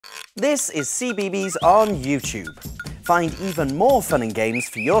This is CBeebies on YouTube. Find even more fun and games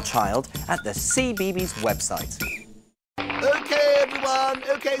for your child at the CBeebies website. Okay, everyone.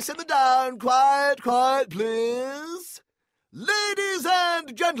 Okay, simmer down. Quiet, quiet, please. Ladies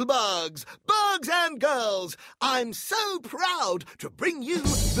and gentlebugs, bugs and girls, I'm so proud to bring you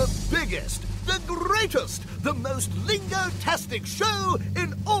the biggest, the greatest, the most lingo-tastic show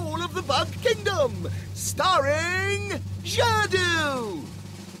in all of the bug kingdom, starring Jaadoo.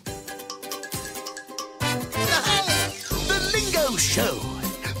 The Lingo Show.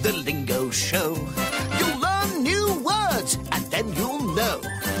 The Lingo Show. You'll learn new words and then you'll know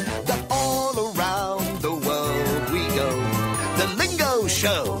that all around the world we go. The Lingo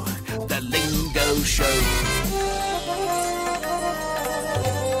Show. The Lingo Show.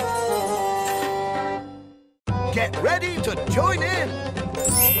 Get ready to join in.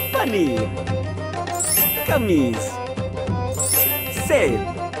 Paneer, kameez, seb,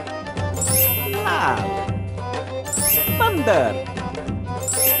 lal, bandar,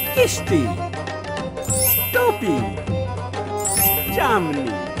 kishti, topi, jamni,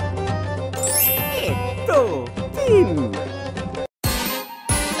 ek, do, tin.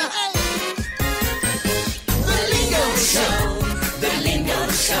 The Lingo Show. The Lingo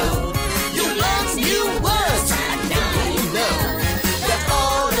Show. You learn new words and now you know that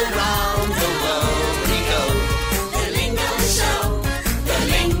all around the world we go. The Lingo Show. The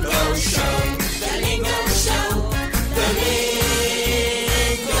Lingo Show. The Lingo Show. The Lingo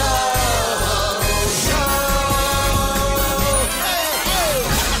Show.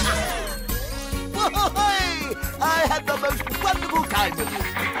 Whoa-ho-hey! I had the most wonderful time with you.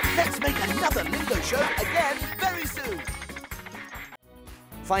 Let's make another Lingo Show again very soon.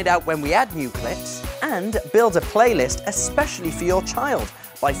 Find out when we add new clips and build a playlist especially for your child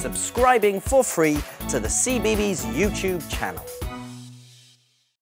by subscribing for free to the CBeebies YouTube channel.